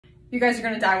You guys are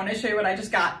gonna die when I show you what I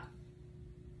just got.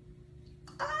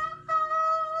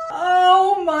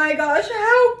 Oh my gosh,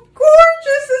 how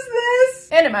gorgeous is this?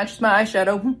 And it matches my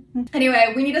eyeshadow.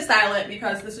 Anyway, we need to style it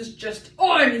because this is just,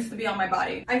 oh, it needs to be on my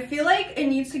body. I feel like it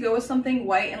needs to go with something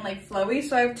white and like flowy.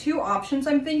 So I have two options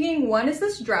I'm thinking. One is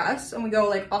this dress and we go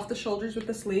like off the shoulders with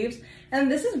the sleeves. And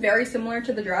this is very similar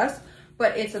to the dress,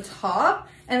 but it's a top.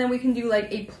 And then we can do like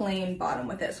a plain bottom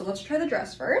with it. So let's try the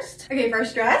dress first. Okay,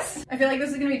 first dress. I feel like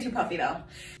this is gonna be too puffy though.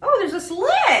 Oh, there's a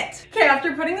slit. Okay,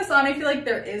 after putting this on, I feel like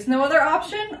there is no other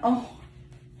option.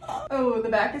 Oh, the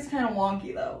back is kind of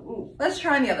wonky though. Ooh. Let's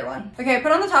try on the other one. Okay, I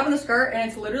put on the top of the skirt and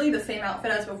it's literally the same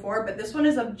outfit as before, but this one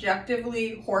is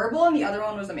objectively horrible and the other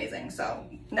one was amazing. So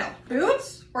no.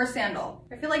 Boots or sandal?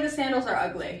 I feel like the sandals are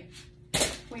ugly.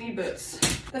 We need boots.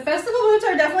 The festival boots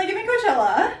are definitely giving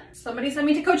Coachella. Somebody send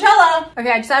me to Coachella.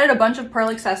 Okay, I just added a bunch of pearl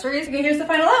accessories. Okay, here's the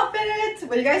final outfit.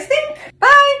 What do you guys think? Bye!